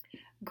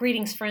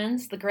Greetings,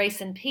 friends. The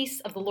grace and peace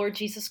of the Lord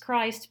Jesus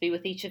Christ be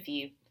with each of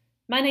you.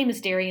 My name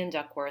is Darian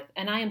Duckworth,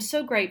 and I am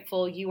so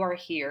grateful you are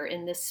here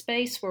in this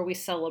space where we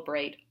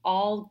celebrate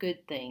all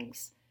good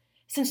things.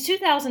 Since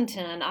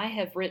 2010, I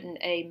have written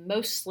a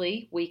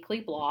mostly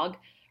weekly blog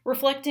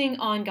reflecting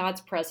on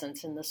God's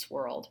presence in this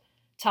world.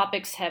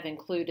 Topics have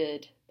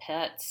included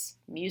pets,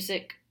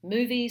 music,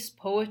 movies,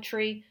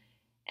 poetry,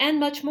 and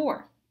much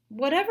more.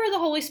 Whatever the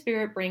Holy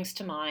Spirit brings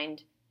to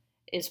mind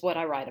is what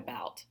I write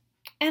about.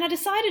 And I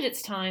decided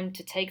it's time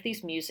to take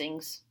these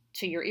musings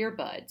to your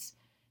earbuds.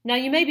 Now,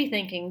 you may be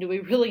thinking, do we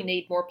really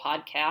need more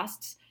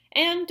podcasts?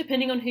 And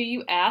depending on who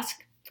you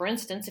ask, for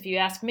instance, if you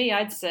ask me,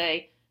 I'd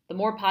say the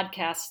more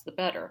podcasts, the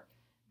better.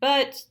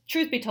 But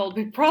truth be told,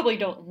 we probably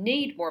don't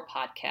need more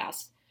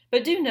podcasts.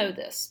 But do know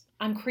this,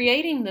 I'm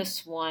creating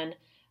this one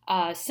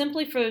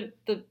simply for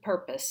the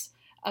purpose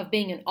of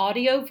being an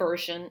audio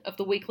version of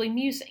the weekly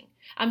musing.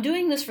 I'm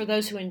doing this for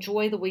those who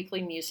enjoy the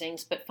weekly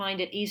musings but find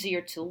it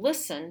easier to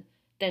listen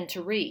than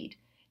to read.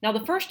 Now,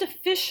 the first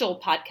official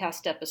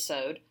podcast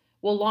episode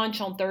will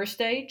launch on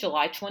Thursday,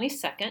 July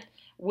 22nd,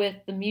 with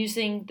the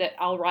musing that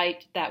I'll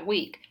write that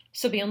week,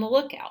 so be on the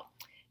lookout.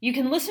 You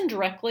can listen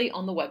directly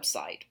on the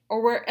website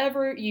or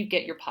wherever you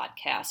get your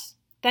podcasts.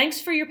 Thanks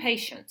for your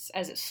patience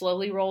as it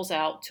slowly rolls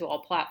out to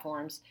all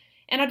platforms,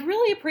 and I'd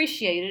really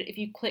appreciate it if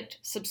you clicked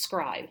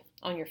subscribe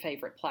on your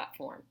favorite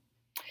platform.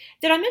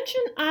 Did I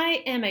mention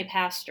I am a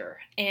pastor,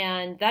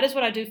 and that is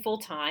what I do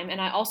full-time,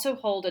 and I also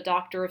hold a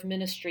Doctor of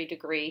Ministry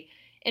degree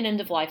in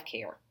end-of-life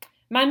care.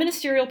 My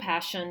ministerial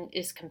passion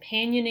is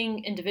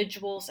companioning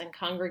individuals and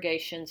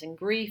congregations in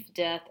grief,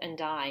 death, and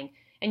dying,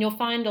 and you'll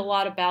find a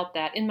lot about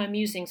that in my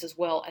musings as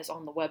well as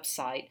on the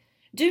website.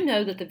 Do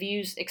know that the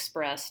views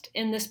expressed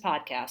in this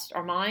podcast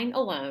are mine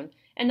alone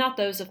and not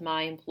those of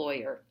my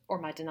employer or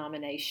my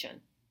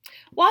denomination.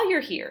 While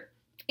you're here,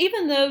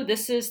 even though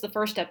this is the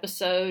first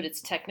episode,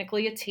 it's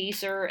technically a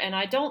teaser, and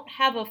I don't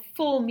have a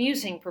full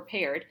musing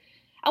prepared,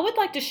 I would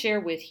like to share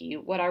with you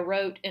what I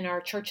wrote in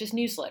our church's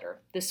newsletter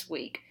this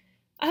week.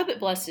 I hope it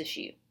blesses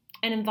you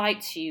and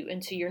invites you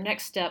into your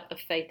next step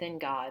of faith in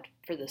God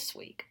for this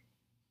week.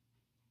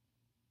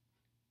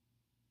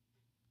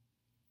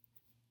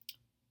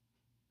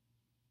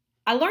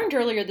 I learned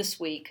earlier this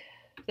week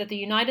that the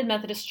United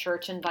Methodist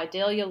Church in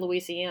Vidalia,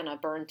 Louisiana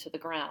burned to the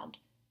ground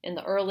in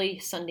the early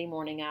Sunday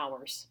morning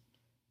hours.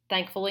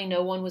 Thankfully,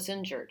 no one was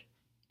injured.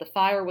 The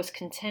fire was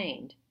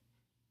contained,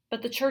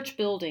 but the church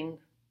building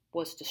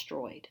was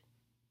destroyed.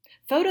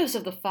 Photos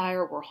of the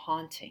fire were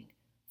haunting.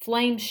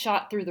 Flames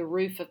shot through the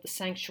roof of the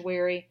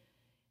sanctuary,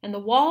 and the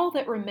wall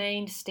that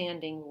remained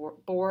standing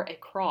bore a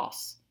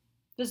cross,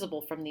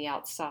 visible from the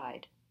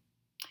outside.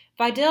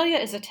 Vidalia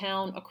is a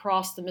town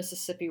across the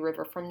Mississippi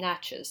River from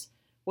Natchez,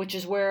 which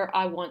is where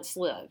I once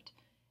lived,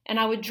 and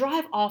I would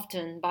drive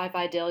often by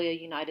Vidalia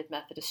United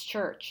Methodist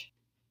Church.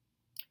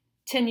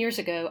 10 years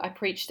ago, I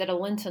preached at a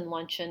Lenten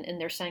luncheon in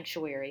their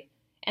sanctuary,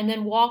 and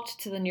then walked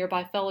to the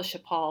nearby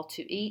fellowship hall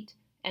to eat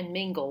and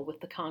mingle with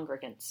the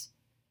congregants.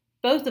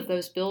 Both of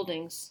those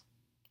buildings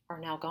are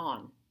now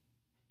gone.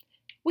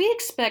 We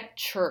expect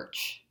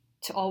church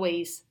to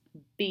always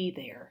be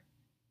there.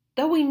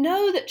 Though we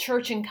know that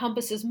church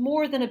encompasses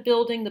more than a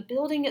building, the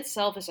building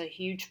itself is a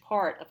huge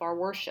part of our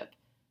worship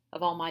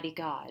of Almighty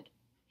God.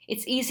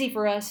 It's easy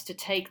for us to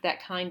take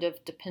that kind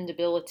of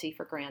dependability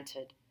for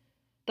granted.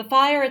 The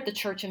fire at the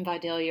church in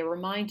Vidalia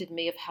reminded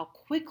me of how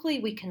quickly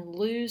we can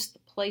lose the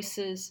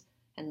places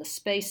and the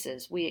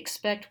spaces we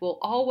expect will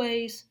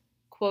always,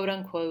 quote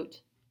unquote,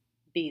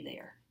 be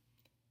there.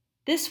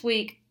 This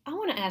week, I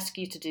want to ask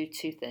you to do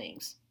two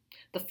things.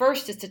 The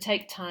first is to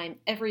take time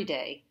every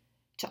day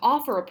to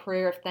offer a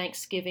prayer of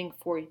thanksgiving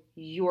for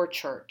your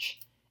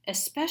church,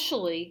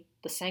 especially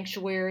the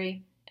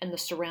sanctuary and the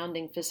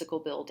surrounding physical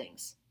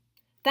buildings.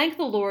 Thank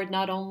the Lord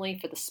not only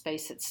for the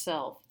space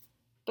itself,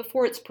 but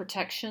for its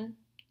protection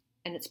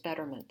and its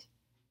betterment.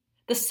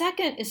 The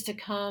second is to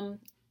come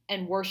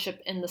and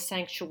worship in the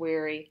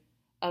sanctuary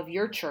of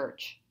your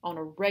church on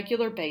a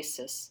regular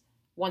basis,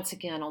 once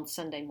again on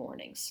Sunday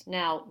mornings.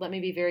 Now, let me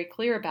be very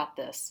clear about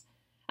this.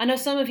 I know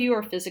some of you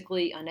are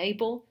physically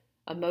unable,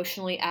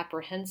 emotionally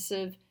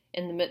apprehensive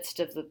in the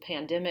midst of the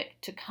pandemic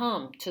to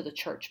come to the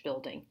church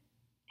building,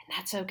 and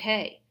that's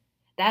okay.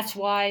 That's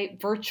why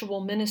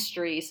virtual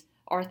ministries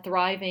are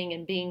thriving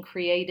and being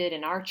created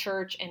in our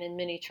church and in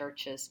many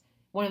churches.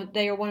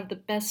 They are one of the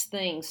best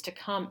things to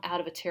come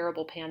out of a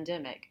terrible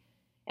pandemic.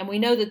 And we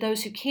know that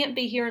those who can't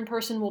be here in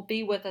person will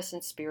be with us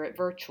in spirit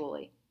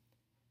virtually.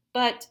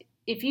 But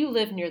if you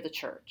live near the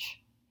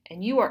church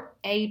and you are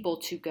able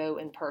to go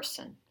in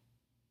person,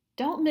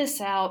 don't miss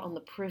out on the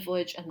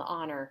privilege and the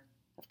honor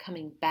of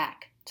coming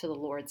back to the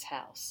Lord's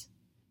house.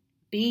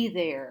 Be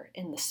there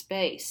in the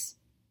space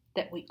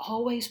that we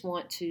always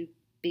want to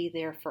be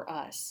there for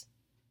us.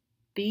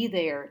 Be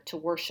there to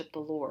worship the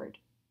Lord.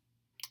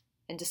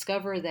 And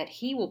discover that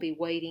He will be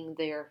waiting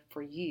there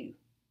for you,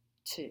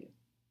 too.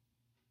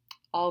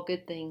 All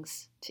good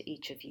things to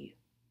each of you.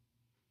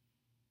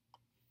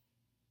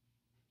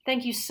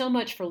 Thank you so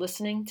much for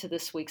listening to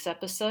this week's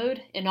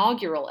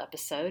inaugural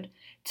episode.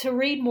 To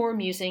read more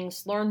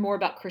musings, learn more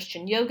about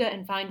Christian yoga,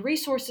 and find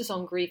resources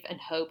on grief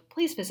and hope,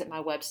 please visit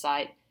my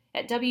website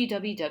at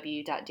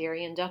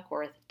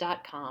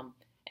www.darianduckworth.com,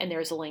 and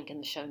there's a link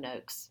in the show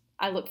notes.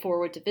 I look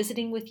forward to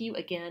visiting with you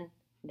again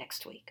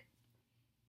next week.